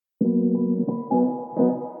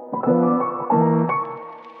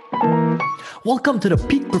Welcome to the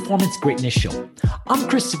Peak Performance Greatness Show. I'm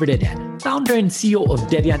Christopher Dedian, founder and CEO of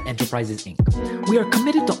Dedian Enterprises, Inc. We are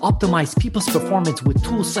committed to optimize people's performance with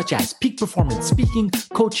tools such as peak performance speaking,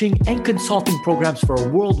 coaching, and consulting programs for a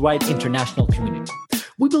worldwide international community.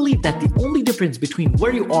 We believe that the only difference between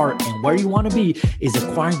where you are and where you want to be is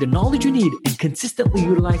acquiring the knowledge you need and consistently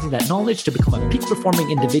utilizing that knowledge to become a peak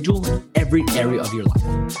performing individual in every area of your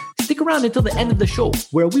life. Stick around until the end of the show,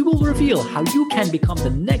 where we will reveal how you can become the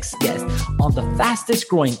next guest on the fastest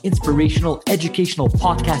growing inspirational educational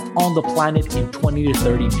podcast on the planet in 20 to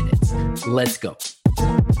 30 minutes. Let's go.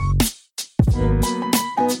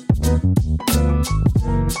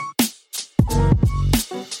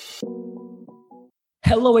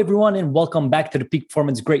 Hello, everyone, and welcome back to the Peak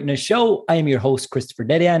Performance Greatness Show. I am your host, Christopher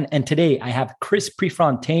Dedian, and today I have Chris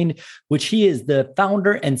Prefontaine, which he is the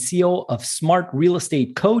founder and CEO of Smart Real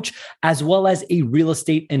Estate Coach, as well as a real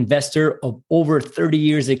estate investor of over 30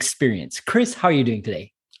 years experience. Chris, how are you doing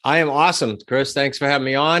today? I am awesome, Chris. Thanks for having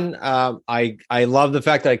me on. I love the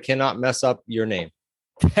fact that I cannot mess up your name.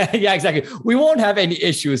 Yeah, exactly. We won't have any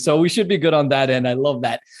issues, so we should be good on that end. I love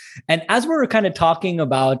that. And as we were kind of talking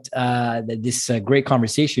about this great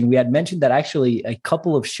conversation, we had mentioned that actually a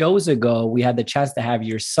couple of shows ago, we had the chance to have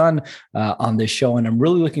your son on the show. And I'm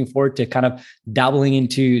really looking forward to kind of dabbling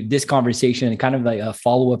into this conversation and kind of like a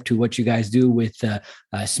follow-up to what you guys do with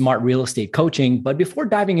Smart Real Estate Coaching. But before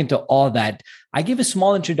diving into all that, I give a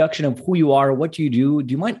small introduction of who you are, what you do.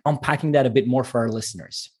 Do you mind unpacking that a bit more for our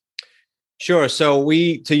listeners? Sure. So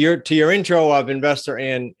to your intro of investor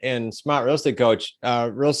and smart real estate coach,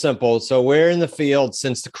 real simple. So we're in the field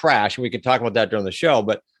since the crash. We could talk about that during the show,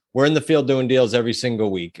 but we're in the field doing deals every single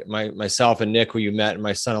week. Myself and Nick, who you met, and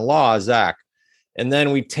my son-in-law, Zach. And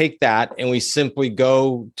then we take that and we simply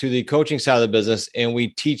go to the coaching side of the business and we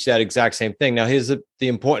teach that exact same thing. Now, here's the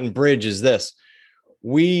important bridge is this.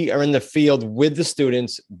 We are in the field with the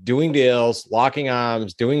students doing deals, locking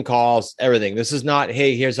arms, doing calls, everything. This is not,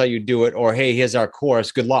 hey, here's how you do it, or hey, here's our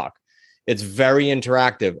course. Good luck. It's very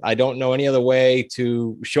interactive. I don't know any other way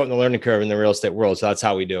to shorten the learning curve in the real estate world. So that's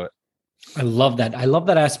how we do it. I love that. I love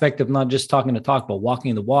that aspect of not just talking the talk, but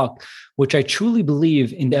walking the walk, which I truly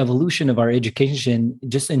believe in the evolution of our education,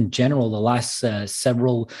 just in general, the last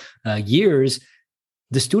several years,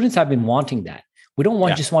 the students have been wanting that. We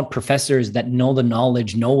don't just want professors that know the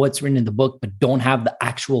knowledge, know what's written in the book, but don't have the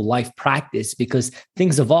actual life practice because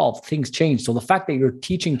things evolve, things change. So the fact that you're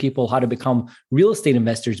teaching people how to become real estate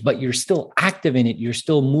investors, but you're still active in it, you're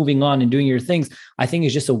still moving on and doing your things, I think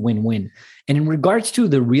is just a win-win. And in regards to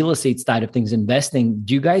the real estate side of things, investing,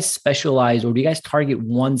 do you guys specialize or do you guys target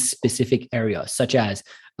one specific area, such as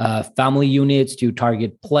family units? Do you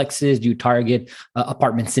target plexes? Do you target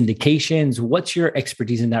apartment syndications? What's your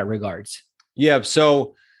expertise in that regards? Yeah.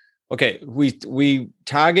 So, okay, we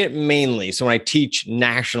target mainly. So when I teach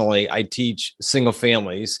nationally, I teach single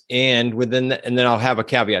families, and and then I'll have a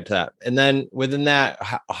caveat to that. And then within that,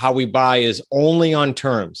 how we buy is only on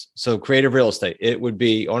terms. So creative real estate, it would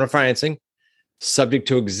be owner financing, subject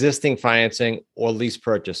to existing financing or lease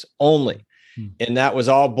purchase only. And that was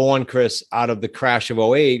all born, Chris, out of the crash of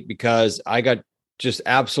 '08 because I got just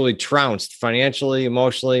absolutely trounced financially,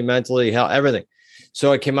 emotionally, mentally, hell, everything.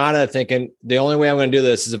 So I came out of that thinking the only way I'm going to do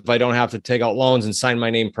this is if I don't have to take out loans and sign my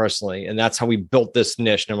name personally. And that's how we built this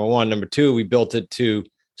niche. Number one. Number two, we built it to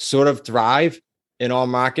sort of thrive in all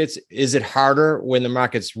markets. Is it harder when the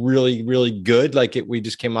market's really, really good? Like we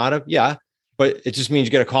just came out of? Yeah, but it just means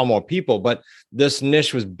you got to call more people. But this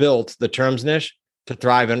niche was built, the terms niche, to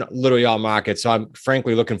thrive in literally all markets. So I'm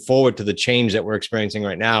frankly looking forward to the change that we're experiencing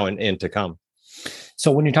right now and to come.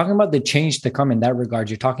 So when you're talking about the change to come in that regard,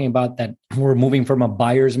 you're talking about that we're moving from a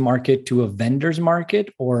buyer's market to a vendor's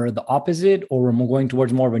market, or the opposite, or we're going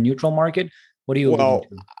towards more of a neutral market? What do you? Well,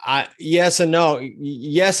 yes and no.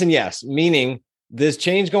 Yes and yes. Meaning there's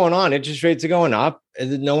change going on. Interest rates are going up.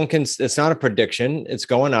 No one can. It's not a prediction. It's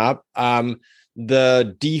going up.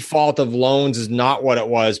 The default of loans is not what it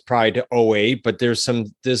was prior to '08, but there's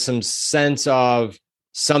some sense of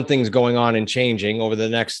something's going on and changing over the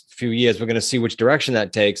next few years. We're going to see which direction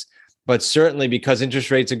that takes. But certainly because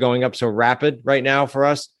interest rates are going up so rapid right now for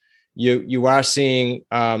us, you are seeing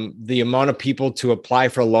the amount of people to apply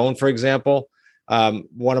for a loan, for example.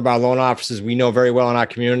 One of our loan officers we know very well in our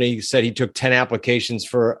community said he took 10 applications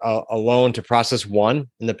for a loan to process one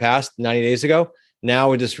in the past 90 days ago.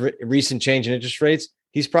 Now with this recent change in interest rates,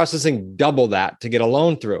 he's processing double that to get a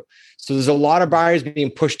loan through. So there's a lot of buyers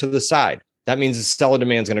being pushed to the side. That means the seller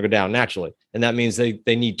demand is going to go down naturally. And that means they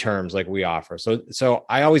need terms like we offer. So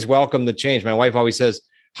I always welcome the change. My wife always says,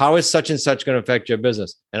 how is such and such going to affect your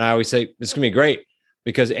business? And I always say, it's going to be great.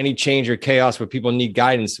 because any change or chaos where people need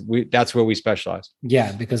guidance, that's where we specialize.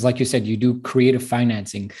 Yeah, because like you said, you do creative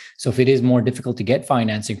financing. So if it is more difficult to get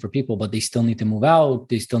financing for people, but they still need to move out,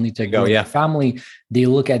 they still need to grow their family, they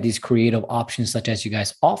look at these creative options such as you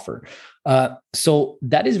guys offer. So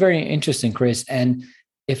that is very interesting, Chris. And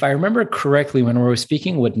if I remember correctly, when we were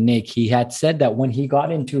speaking with Nick, he had said that when he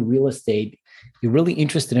got into real estate, you're really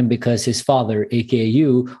interested in because his father, aka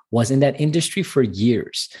you, was in that industry for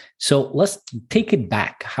years. So let's take it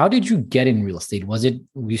back. How did you get in real estate? Was it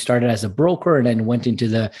you started as a broker and then went into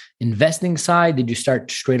the investing side? Did you start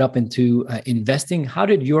straight up into investing? How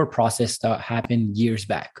did your process happen years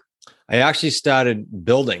back? I actually started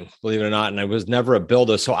building, believe it or not, and I was never a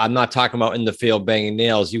builder. So I'm not talking about in the field banging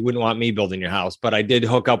nails. You wouldn't want me building your house, but I did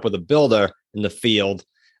hook up with a builder in the field.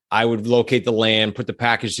 I would locate the land, put the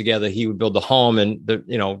package together. He would build the home, and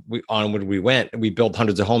onward we went. And we built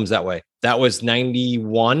hundreds of homes that way. That was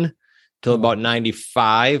 91 till about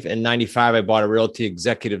 95. And 95, I bought a realty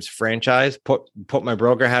executives franchise, put my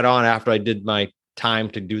broker hat on after I did my time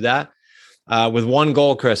to do that. With one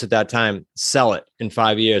goal, Chris, at that time, sell it in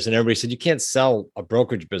 5 years. And everybody said, you can't sell a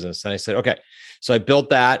brokerage business. And I said, okay. So I built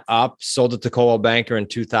that up, sold it to Coldwell Banker in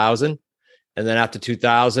 2000. And then after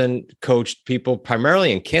 2000, coached people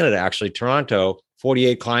primarily in Canada, actually, Toronto,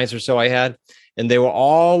 48 clients or so I had. And they were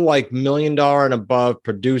all like $1 million and above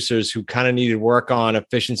producers who kind of needed work on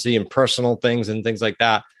efficiency and personal things and things like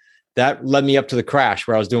that. That led me up to the crash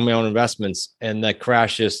where I was doing my own investments. And that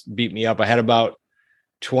crash just beat me up. I had about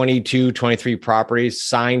 22, 23 properties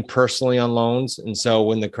signed personally on loans. And so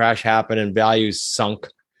when the crash happened and values sunk,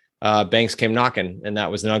 banks came knocking, and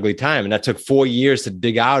that was an ugly time. And that took 4 years to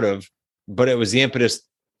dig out of. But it was the impetus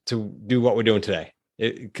to do what we're doing today.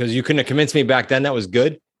 Because you couldn't have convinced me back then that was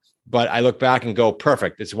good. But I look back and go,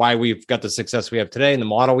 perfect. It's why we've got the success we have today and the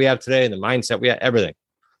model we have today and the mindset we have, everything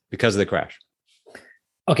because of the crash.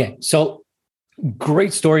 Okay. So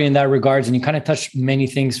great story in that regards. And you kind of touched many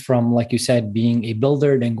things from, like you said, being a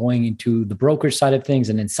builder, then going into the brokerage side of things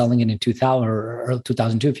and then selling it in 2000 or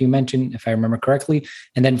 2002, if you mentioned, if I remember correctly.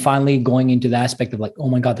 And then finally going into the aspect of like, oh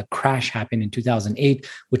my God, the crash happened in 2008,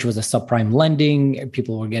 which was a subprime lending.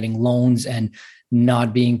 People were getting loans and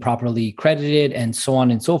not being properly credited and so on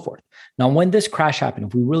and so forth. Now, when this crash happened,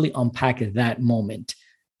 if we really unpack that moment,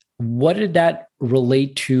 what did that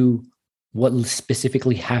relate to? What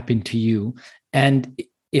specifically happened to you? And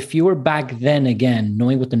if you were back then, again,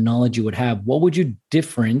 knowing what the knowledge you would have, what would you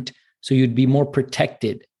different so you'd be more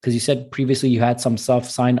protected? Because you said previously you had some stuff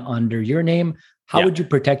signed under your name. How would you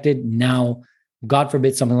protect it now? God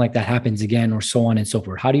forbid something like that happens again, or so on and so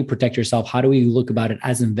forth. How do you protect yourself? How do we look about it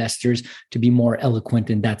as investors to be more eloquent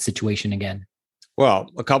in that situation again? Well,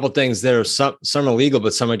 a couple of things there. Some are legal,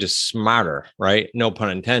 but some are just smarter, right? No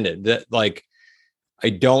pun intended. That like, I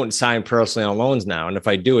don't sign personally on loans now. And if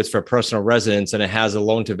I do, it's for personal residence and it has a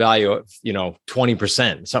loan to value of,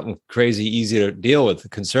 20%, something crazy, easy to deal with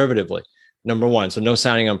conservatively. Number one. So no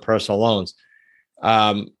signing on personal loans.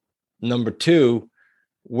 Number two,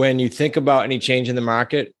 when you think about any change in the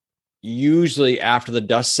market, usually after the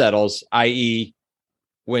dust settles, i.e.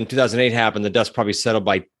 when 2008 happened, the dust probably settled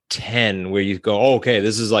by 10, where you go, oh, okay,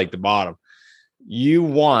 this is like the bottom. You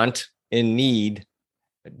want and need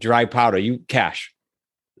dry powder, cash.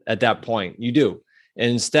 At that point, you do.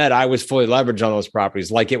 And instead, I was fully leveraged on those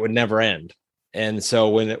properties like it would never end. And so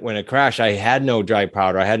when it crashed, I had no dry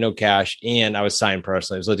powder, I had no cash, and I was signed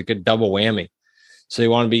personally. It was like a good double whammy. So you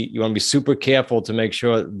want to be super careful to make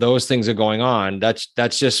sure those things are going on. That's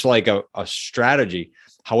just like a strategy.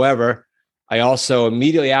 However, I also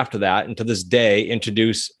immediately after that, and to this day,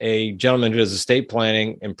 introduce a gentleman who does estate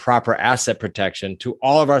planning and proper asset protection to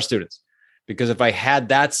all of our students. Because if I had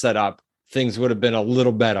that set up, things would have been a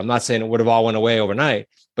little better. I'm not saying it would have all went away overnight,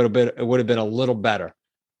 but it would have been a little better.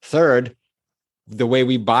 Third, the way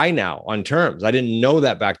we buy now on terms. I didn't know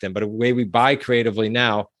that back then, but the way we buy creatively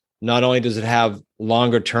now, not only does it have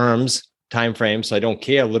longer terms, timeframes, so I don't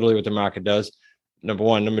care literally what the market does. Number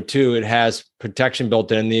one. Number two, it has protection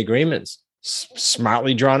built in the agreements,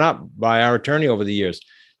 smartly drawn up by our attorney over the years.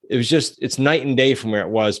 It's night and day from where it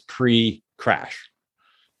was pre-crash.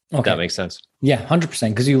 Okay. If that makes sense. Yeah, 100%.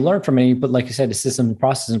 Because you learn from it, but like you said, the system and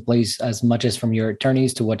process in place as much as from your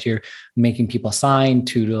attorneys to what you're making people sign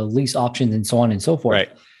to the lease options and so on and so forth. Right.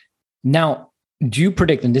 Now, do you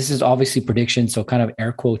predict, and this is obviously prediction, so kind of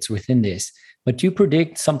air quotes within this, but do you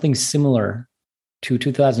predict something similar to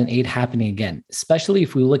 2008 happening again, especially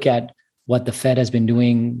if we look at what the Fed has been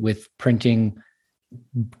doing with printing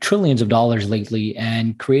trillions of dollars lately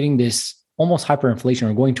and creating this almost hyperinflation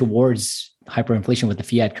or going towards hyperinflation with the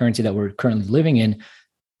fiat currency that we're currently living in?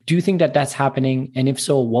 Do you think that that's happening? And if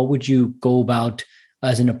so, what would you go about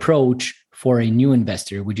as an approach for a new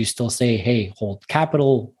investor? Would you still say, hey, hold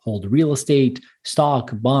capital, hold real estate,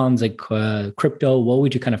 stock, bonds, like crypto? What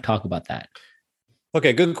would you kind of talk about that?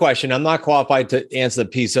 Okay, good question. I'm not qualified to answer the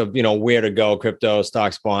piece of, where to go, crypto,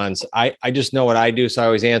 stocks, bonds. I just know what I do. So I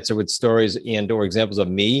always answer with stories and or examples of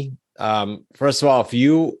me. First of all, if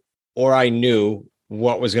you or I knew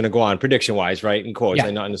what was going to go on prediction wise, right? In quotes, I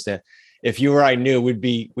don't understand. If you or I knew,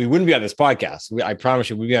 we wouldn't be on this podcast. I promise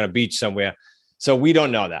you, we'd be on a beach somewhere. So we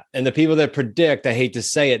don't know that. And the people that predict, I hate to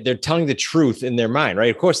say it, they're telling the truth in their mind, right?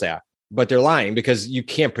 Of course they are, but they're lying because you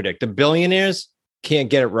can't predict. The billionaires can't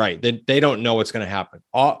get it right. They don't know what's going to happen.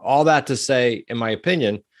 All that to say, in my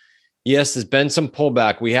opinion, yes, there's been some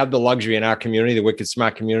pullback. We have the luxury in our community, the Wicked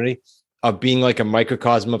Smart community, of being like a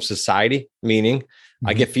microcosm of society, meaning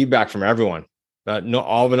I get feedback from everyone,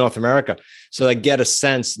 all of North America. So I get a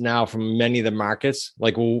sense now from many of the markets,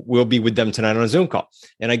 like we'll be with them tonight on a Zoom call.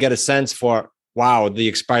 And I get a sense for, wow, the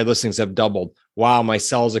expired listings have doubled. Wow, my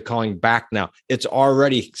sellers are calling back now. It's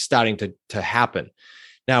already starting to happen.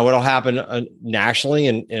 Now, what'll happen nationally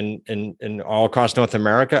and all across North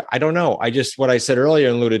America, I don't know. What I said earlier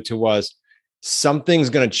and alluded to was something's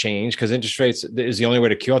going to change because interest rates is the only way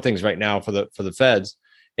to cure things right now for the Feds.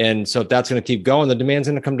 And so if that's going to keep going, the demand's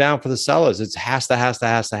going to come down for the sellers. It has to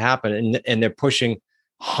happen. And they're pushing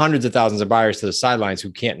hundreds of thousands of buyers to the sidelines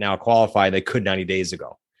who can't now qualify. They could 90 days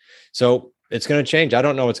ago. So it's going to change. I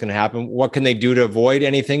don't know what's going to happen. What can they do to avoid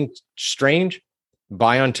anything strange?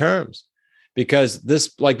 Buy on terms. Because this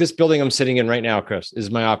building I'm sitting in right now, Chris,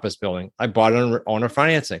 is my office building. I bought it on owner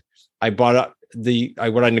financing. I bought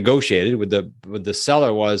what I negotiated with the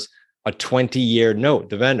seller was a 20-year note,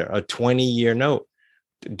 the vendor, a 20-year note.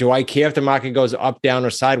 Do I care if the market goes up, down, or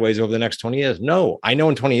sideways over the next 20 years? No, I know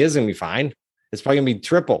in 20 years it's going to be fine. It's probably going to be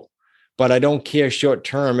triple, but I don't care short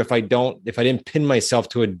term if I didn't pin myself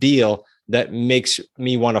to a deal that makes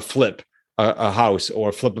me want to flip a house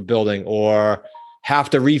or flip a building or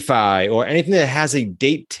have to refi or anything that has a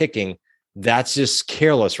date ticking. That's just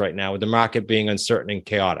careless right now with the market being uncertain and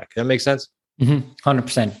chaotic. That makes sense?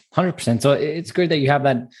 100%. So it's good that you have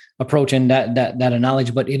that approach and that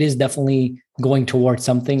analogy, but it is definitely going towards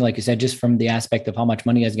something, like you said, just from the aspect of how much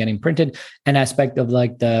money is getting printed, an aspect of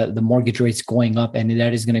like the mortgage rates going up, and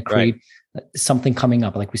that is going to create something coming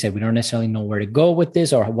up. Like we said, we don't necessarily know where to go with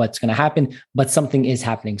this or what's going to happen, but something is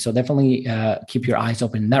happening. So definitely keep your eyes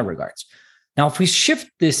open in that regards. Now, if we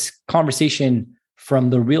shift this conversation from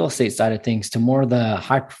the real estate side of things to more the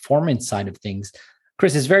high performance side of things,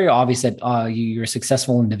 Chris, it's very obvious that you're a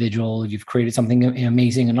successful individual. You've created something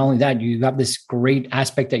amazing. And not only that, you have this great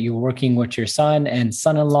aspect that you're working with your son and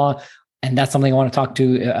son-in-law. And that's something I want to talk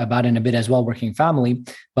to about in a bit as well, working family.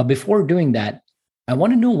 But before doing that, I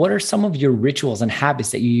want to know, what are some of your rituals and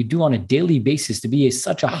habits that you do on a daily basis to be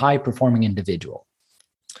such a high performing individual?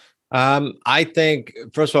 I think,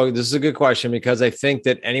 first of all, this is a good question, because I think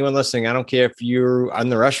that anyone listening, I don't care if you're in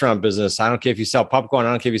the restaurant business, I don't care if you sell popcorn, I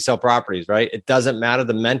don't care if you sell properties, right? It doesn't matter.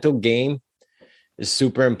 The mental game is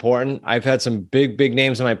super important. I've had some big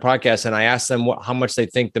names on my podcast, and I asked them how much they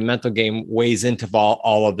think the mental game weighs into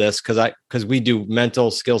all of this. Cause we do mental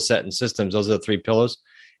skill set and systems. Those are the three pillars.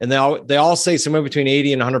 And they all say somewhere between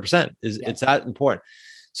 80 and 100%. It's that important.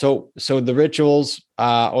 So the rituals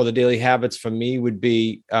or the daily habits for me would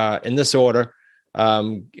be in this order: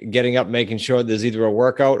 getting up, making sure there's either a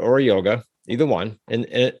workout or a yoga, either one. And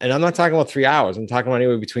I'm not talking about 3 hours. I'm talking about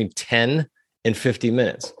anywhere between 10 and 50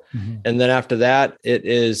 minutes. Mm-hmm. And then after that, it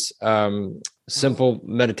is simple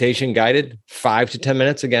meditation guided, 5 to 10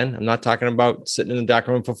 minutes. Again, I'm not talking about sitting in the dark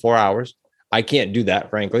room for 4 hours. I can't do that,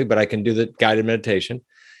 frankly, but I can do the guided meditation.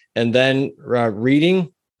 And then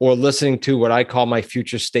reading or listening to what I call my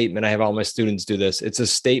future statement. I have all my students do this. It's a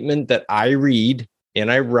statement that I read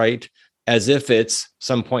and I write as if it's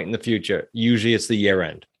some point in the future. Usually it's the year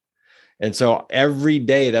end. And so every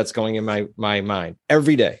day that's going in my mind,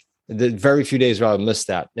 every day. The very few days where I'll miss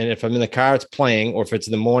that. And if I'm in the car, it's playing, or if it's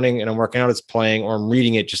in the morning and I'm working out, it's playing, or I'm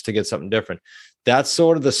reading it just to get something different. That's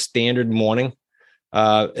sort of the standard morning,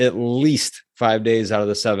 at least 5 days out of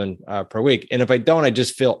the 7 per week. And if I don't, I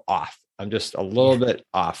just feel off. I'm just a little bit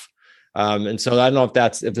off. And so I don't know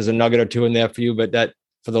if there's a nugget or two in there for you, but that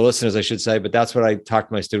for the listeners, I should say, but that's what I talk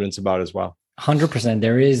to my students about as well. 100%.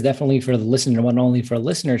 There is definitely for the listener, not only for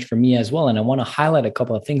listeners, for me as well. And I want to highlight a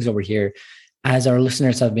couple of things over here as our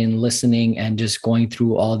listeners have been listening and just going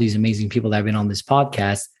through all these amazing people that have been on this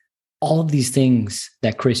podcast. All of these things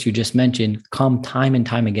that Chris, you just mentioned, come time and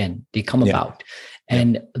time again. They come about.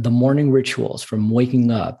 And the morning rituals, from waking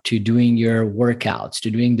up to doing your workouts, to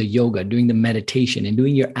doing the yoga, doing the meditation, and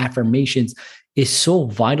doing your affirmations, is so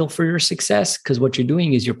vital for your success, because what you're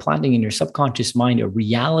doing is you're planting in your subconscious mind a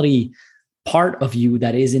reality part of you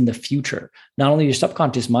that is in the future. Not only your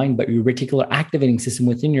subconscious mind, but your reticular activating system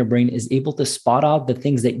within your brain is able to spot out the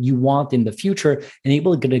things that you want in the future and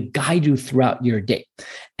able to guide you throughout your day.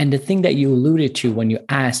 And the thing that you alluded to when you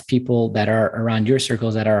ask people that are around your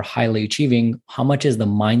circles that are highly achieving, how much is the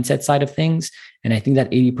mindset side of things? And I think that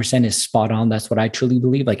 80% is spot on. That's what I truly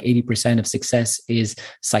believe. Like 80% of success is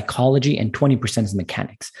psychology and 20% is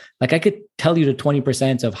mechanics. Like I could tell you the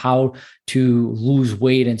 20% of how to lose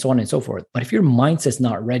weight and so on and so forth. But if your mindset's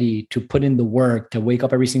not ready to put in the work, to wake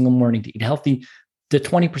up every single morning, to eat healthy, the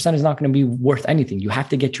 20% is not going to be worth anything. You have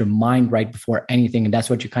to get your mind right before anything. And that's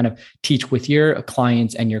what you kind of teach with your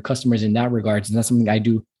clients and your customers in that regards. And that's something I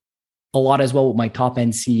do a lot as well with my top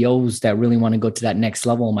end CEOs that really want to go to that next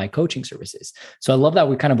level in my coaching services. So I love that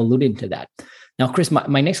we kind of alluded to that. Now, Chris,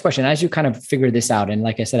 my next question, as you kind of figure this out, and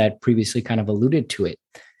like I said, I previously kind of alluded to it,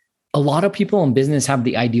 a lot of people in business have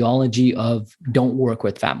the ideology of don't work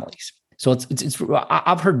with families. So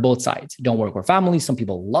I've heard both sides. Don't work with families. Some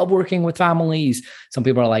people love working with families. Some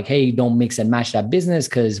people are like, hey, don't mix and match that business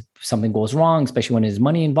because something goes wrong, especially when there's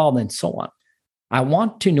money involved and so on. I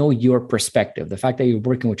want to know your perspective, the fact that you're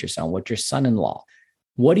working with your son-in-law.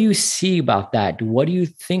 What do you see about that? What do you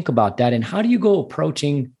think about that? And how do you go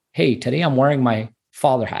approaching, hey, today I'm wearing my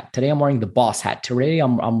father hat. Today I'm wearing the boss hat. Today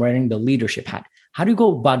I'm wearing the leadership hat. How do you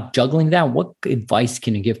go about juggling that? What advice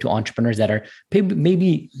can you give to entrepreneurs that are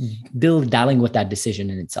maybe dabbling with that decision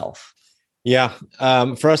in itself? Yeah.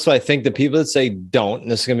 First of all, I think the people that say don't,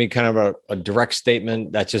 and this is going to be kind of a direct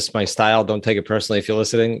statement. That's just my style. Don't take it personally if you're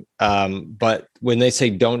listening. But when they say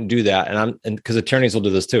don't do that, and because attorneys will do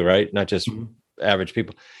this too, right? Not just average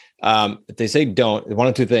people. If they say don't, one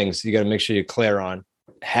of two things you got to make sure you're clear on: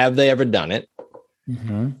 have they ever done it,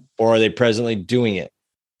 or are they presently doing it?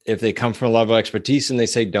 If they come from a level of expertise and they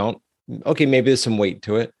say don't, okay, maybe there's some weight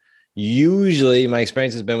to it. Usually, my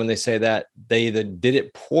experience has been when they say that, they either did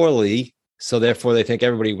it poorly, so therefore they think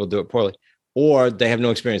everybody will do it poorly, or they have no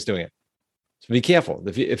experience doing it. So be careful.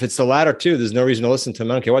 If it's the latter two, there's no reason to listen to them.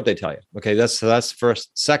 I don't care what they tell you. Okay, that's first.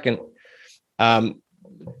 Second,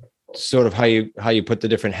 sort of how you put the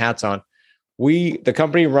different hats on. The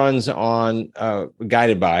company runs on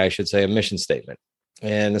guided by, I should say, a mission statement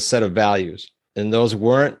and a set of values. And those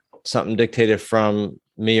weren't something dictated from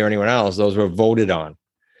me or anyone else. Those were voted on.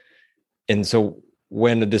 And so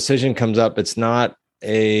when a decision comes up, it's not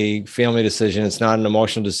a family decision. It's not an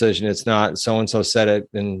emotional decision. It's not so-and-so said it,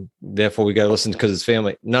 and therefore we got to listen because it's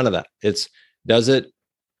family. None of that. Does it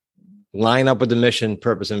line up with the mission,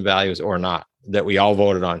 purpose, and values or not that we all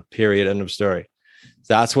voted on, period, end of story.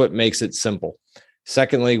 That's what makes it simple.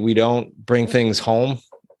 Secondly, we don't bring things home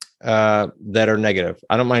that are negative.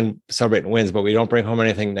 I don't mind celebrating wins, but we don't bring home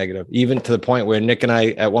anything negative, even to the point where Nick and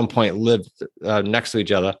I at one point lived next to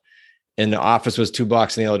each other, and the office was 2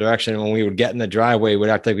 blocks in the other direction. And when we would get in the driveway, we'd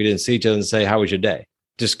act like we didn't see each other and say, how was your day?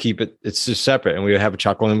 Just keep it. It's just separate. And we would have a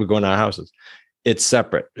chuckle and we'd go in our houses. It's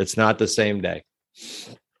separate. It's not the same day.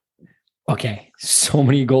 Okay. So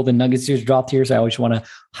many golden nuggets just dropped here. So I always want to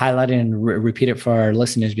highlight it and repeat it for our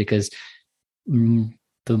listeners, because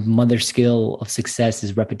the mother skill of success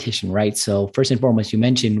is repetition, right? So first and foremost, you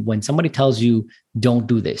mentioned when somebody tells you don't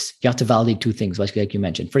do this, you have to validate two things, like you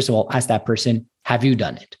mentioned. First of all, ask that person, have you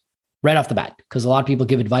done it? Right off the bat, because a lot of people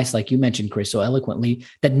give advice, like you mentioned, Chris, so eloquently,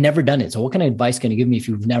 that never done it. So what kind of advice can you give me if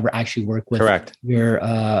you've never actually worked with your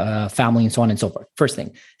family and so on and so forth? First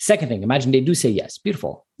thing. Second thing, imagine they do say yes.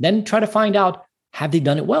 Beautiful. Then try to find out, have they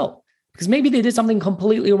done it well? Because maybe they did something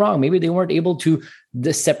completely wrong. Maybe they weren't able to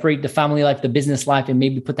separate the family life, the business life, and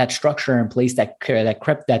maybe put that structure in place that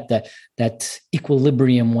crept that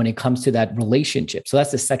equilibrium when it comes to that relationship. So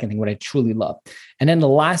that's the second thing, what I truly love. And then the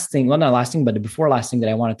last thing, well, not last thing, but the before last thing that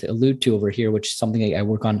I wanted to allude to over here, which is something I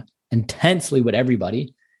work on intensely with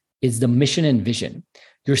everybody, is the mission and vision.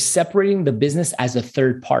 You're separating the business as a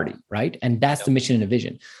third party, right? And that's the mission and the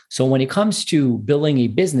vision. So when it comes to building a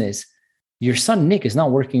business, your son, Nick, is not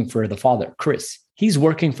working for the father, Chris. He's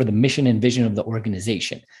working for the mission and vision of the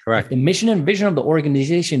organization. Correct. If the mission and vision of the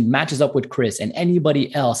organization matches up with Chris and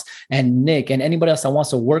anybody else and Nick and anybody else that wants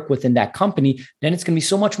to work within that company, then it's going to be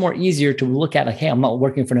so much more easier to look at, like, hey, I'm not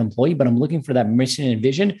working for an employee, but I'm looking for that mission and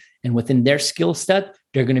vision. And within their skill set,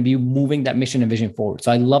 they're going to be moving that mission and vision forward.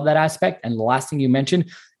 So I love that aspect. And the last thing you mentioned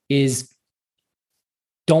is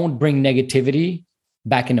don't bring negativity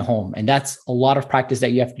back in the home. And that's a lot of practice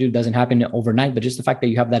that you have to do. It doesn't happen overnight, but just the fact that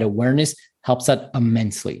you have that awareness helps that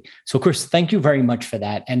immensely. So Chris, thank you very much for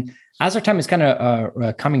that. And as our time is kind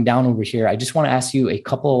of coming down over here, I just want to ask you a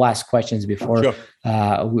couple of last questions before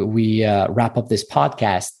we wrap up this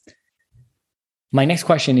podcast. My next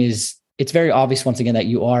question is, it's very obvious once again that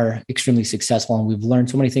you are extremely successful, and we've learned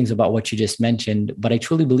so many things about what you just mentioned, but I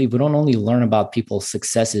truly believe we don't only learn about people's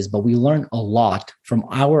successes, but we learn a lot from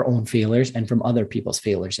our own failures and from other people's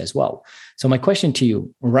failures as well. So my question to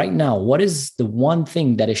you right now, what is the one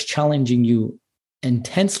thing that is challenging you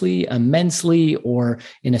intensely, immensely, or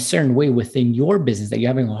in a certain way within your business that you're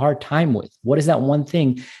having a hard time with? What is that one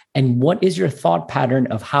thing? And what is your thought pattern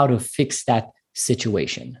of how to fix that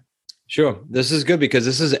situation? Sure. This is good because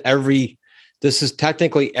this is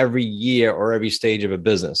technically every year or every stage of a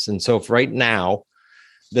business. And so for right now,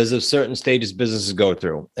 there's a certain stages businesses go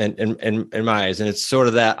through and in my eyes. And it's sort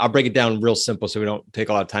of that, I'll break it down real simple so we don't take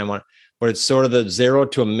a lot of time on it, but it's sort of the 0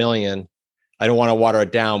 to 1 million. I don't want to water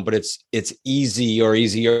it down, but it's easy or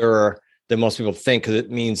easier than most people think, because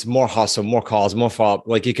it means more hustle, more calls, more follow-up.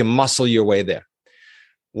 Like you can muscle your way there.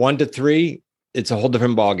 1 to 3, it's a whole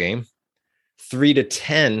different ball game. 3 to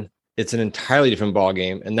 10, it's an entirely different ball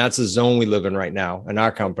game, and that's the zone we live in right now in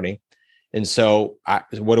our company. And so,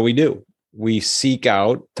 what do? We seek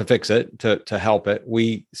out to fix it, to help it.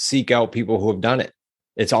 We seek out people who have done it.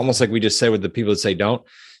 It's almost like we just say with the people that say don't.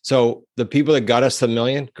 So the people that got us to 1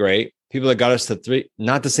 million, great. People that got us to 3,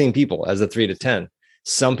 not the same people as the 3 to 10.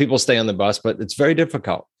 Some people stay on the bus, but it's very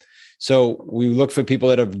difficult. So we look for people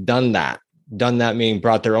that have done that meaning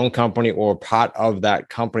brought their own company or part of that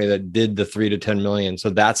company that did the 3 to 10 million. So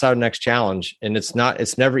that's our next challenge. And it's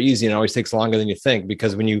never easy, and always takes longer than you think,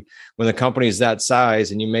 because when the company is that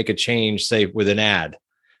size and you make a change, say with an ad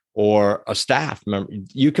or a staff member,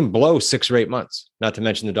 you can blow 6 or 8 months, not to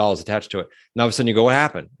mention the dollars attached to it. And all of a sudden you go, what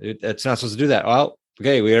happened? It's not supposed to do that. Well,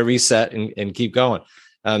 okay, we got to reset and keep going.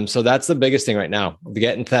 So that's the biggest thing right now, to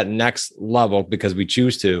get into that next level because we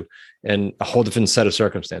choose to, and a whole different set of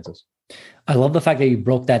circumstances. I love the fact that you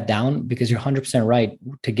broke that down, because you're 100% right.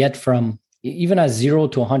 To get from even a 0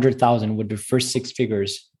 to 100,000 with the first 6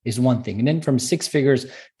 figures is one thing. And then from 6 figures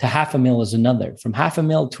to $500,000 is another. From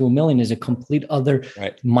 $500,000 to $1 million is a complete other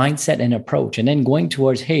mindset and approach. And then going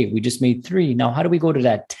towards, hey, we just made 3. Now, how do we go to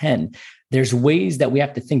that 10? There's ways that we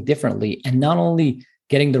have to think differently, and not only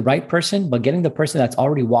getting the right person, but getting the person that's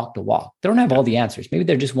already walked the walk. They don't have all the answers. Maybe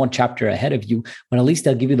they're just one chapter ahead of you, but at least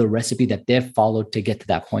they'll give you the recipe that they've followed to get to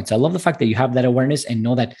that point. So I love the fact that you have that awareness and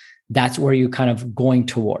know that that's where you're kind of going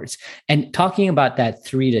towards. And talking about that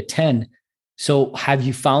 3 to 10. So have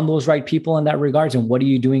you found those right people in that regards? And what are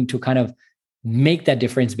you doing to kind of make that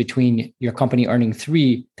difference between your company earning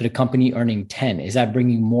 3 to the company earning 10? Is that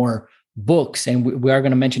bringing more books? And we are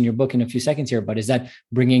going to mention your book in a few seconds here, but is that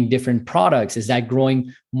bringing different products? Is that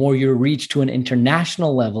growing more your reach to an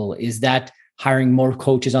international level? Is that hiring more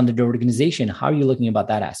coaches under the organization? How are you looking about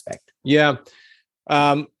that aspect? Yeah.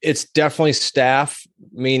 It's definitely staff,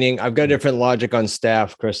 meaning I've got a different logic on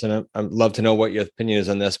staff, Chris, and I'd love to know what your opinion is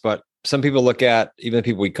on this, but some people look at, even the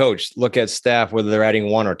people we coach, look at staff, whether they're adding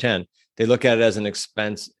 1 or 10. They look at it as an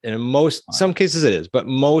expense. And in some cases it is, but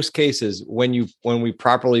most cases, when we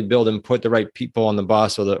properly build and put the right people on the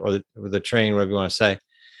bus or the train, whatever you want to say,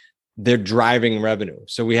 they're driving revenue.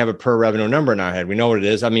 So we have a per revenue number in our head. We know what it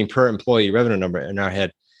is. I mean, per employee revenue number in our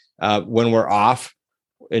head. When we're off,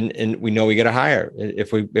 and we know we get a higher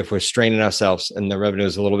if we're straining ourselves and the revenue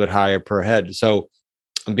is a little bit higher per head. So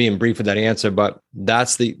I'm being brief with that answer, but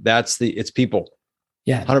it's people.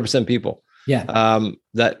 Yeah. 100% people. Yeah.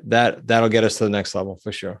 That'll get us to the next level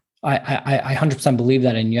for sure. I 100% believe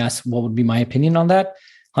that. And you asked what would be my opinion on that.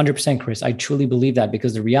 100%, Chris. I truly believe that,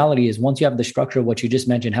 because the reality is, once you have the structure of what you just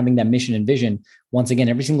mentioned, having that mission and vision, once again,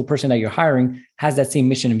 every single person that you're hiring has that same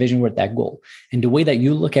mission and vision with that goal. And the way that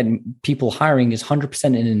you look at people hiring is 100%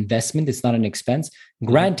 an investment. It's not an expense.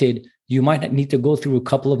 Granted, you might need to go through a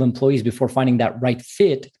couple of employees before finding that right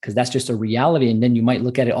fit, because that's just a reality. And then you might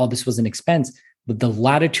look at it, oh, this was an expense. But the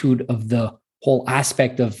latitude of the whole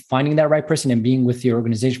aspect of finding that right person and being with your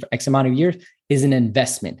organization for X amount of years is an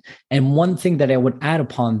investment. And one thing that I would add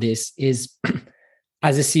upon this is,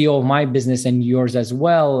 as a CEO of my business and yours as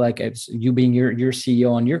well, like you being your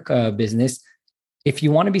CEO on your business, if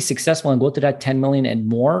you want to be successful and go to that 10 million and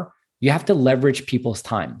more, you have to leverage people's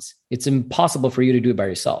times. It's impossible for you to do it by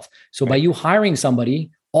yourself. So by you hiring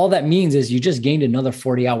somebody, all that means is you just gained another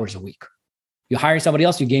 40 hours a week. You hire somebody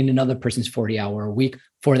else, you gain another person's 40-hour a week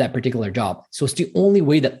for that particular job. So it's the only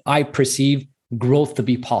way that I perceive growth to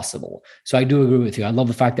be possible. So I do agree with you. I love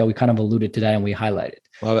the fact that we kind of alluded to that and we highlighted.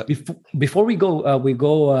 Love it. Before we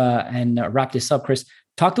go and wrap this up, Chris,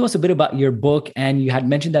 Talk to us a bit about your book. And you had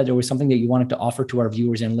mentioned that there was something that you wanted to offer to our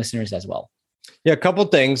viewers and listeners as well. Yeah, a couple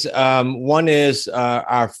of things. One is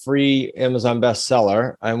our free Amazon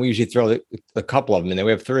bestseller, and we usually throw a couple of them in there.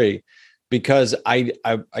 We have 3 because I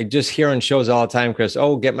just hear on shows all the time, Chris,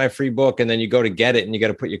 oh, get my free book. And then you go to get it and you got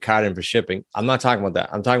to put your card in for shipping. I'm not talking about that.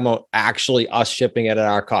 I'm talking about actually us shipping it at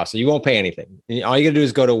our cost. So you won't pay anything. All you got to do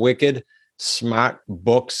is go to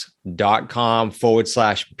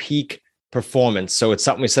wickedsmartbooks.com/peak performance. So it's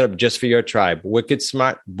something we set up just for your tribe,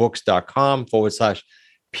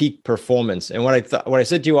 wickedsmartbooks.com/peak performance. And what I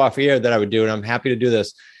said to you off air that I would do, and I'm happy to do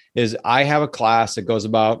this, is I have a class that goes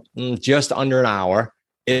about just under an hour.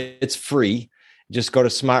 It's free. Just go to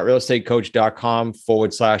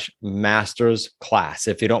smartrealestatecoach.com/masters class.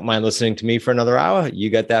 If you don't mind listening to me for another hour, you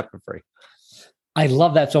get that for free. I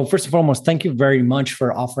love that. So first and foremost, thank you very much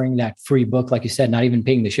for offering that free book. Like you said, not even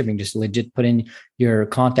paying the shipping, just legit put in your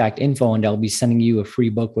contact info and they'll be sending you a free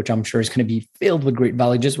book, which I'm sure is going to be filled with great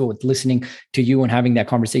value just with listening to you and having that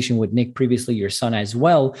conversation with Nick, previously your son as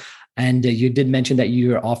well. And you did mention that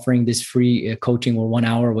you're offering this free coaching or 1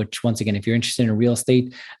 hour, which once again, if you're interested in real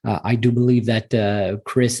estate, I do believe that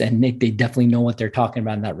Chris and Nick, they definitely know what they're talking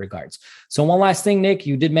about in that regards. So one last thing, Nick,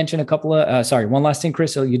 you did mention one last thing,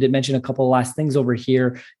 Chris. So you did mention a couple of last things over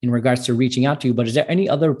here in regards to reaching out to you, but is there any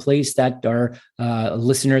other place that our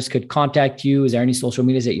listeners could contact you? Is there any social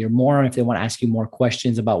medias that you're more on if they want to ask you more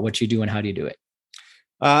questions about what you do and how do you do it?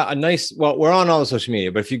 Well, we're on all the social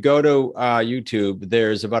media, but if you go to YouTube,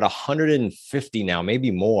 there's about 150 now,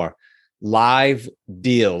 maybe more live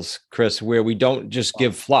deals, Chris, where we don't just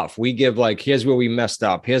give fluff. We give here's where we messed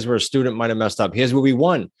up. Here's where a student might've messed up. Here's where we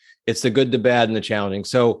won. It's the good, the bad, and the challenging.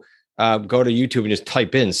 So go to YouTube and just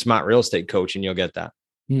type in Smart Real Estate Coach and you'll get that.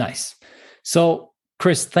 Nice. So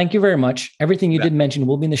Chris, thank you very much. Everything you did mention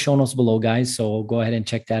will be in the show notes below, guys. So go ahead and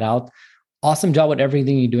check that out. Awesome job with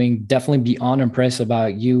everything you're doing. Definitely beyond impressed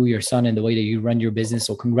about you, your son, and the way that you run your business.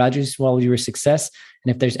 So congratulations on all your success.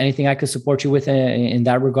 And if there's anything I could support you with in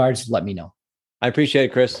that regards, let me know. I appreciate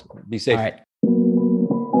it, Chris. Be safe. All right.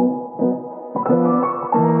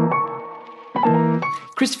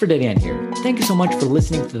 Christopher Dedian here. Thank you so much for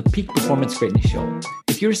listening to the Peak Performance Greatness Show.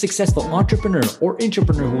 If you're a successful entrepreneur or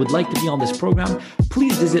entrepreneur who would like to be on this program,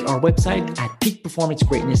 please visit our website at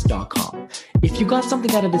peakperformancegreatness.com. If you got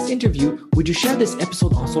something out of this interview, would you share this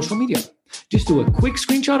episode on social media? Just do a quick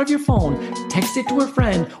screenshot of your phone, text it to a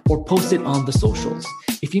friend, or post it on the socials.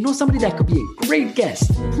 If you know somebody that could be a great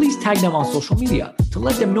guest, please tag them on social media to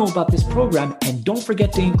let them know about this program, and don't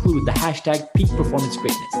forget to include the hashtag Peak Performance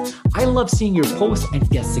Greatness. I love seeing your posts and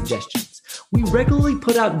guest suggestions. We regularly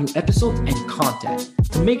put out new episodes and content.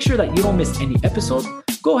 To make sure that you don't miss any episode,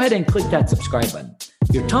 go ahead and click that subscribe button.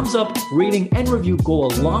 Your thumbs up, rating, and review go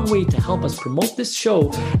a long way to help us promote this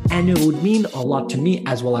show, and it would mean a lot to me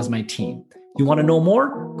as well as my team. You want to know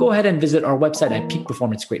more? Go ahead and visit our website at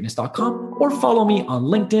peakperformancegreatness.com or follow me on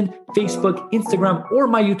LinkedIn, Facebook, Instagram, or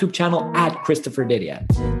my YouTube channel at Christopher Dedian.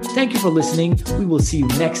 Thank you for listening. We will see you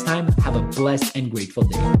next time. Have a blessed and grateful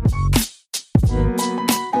day.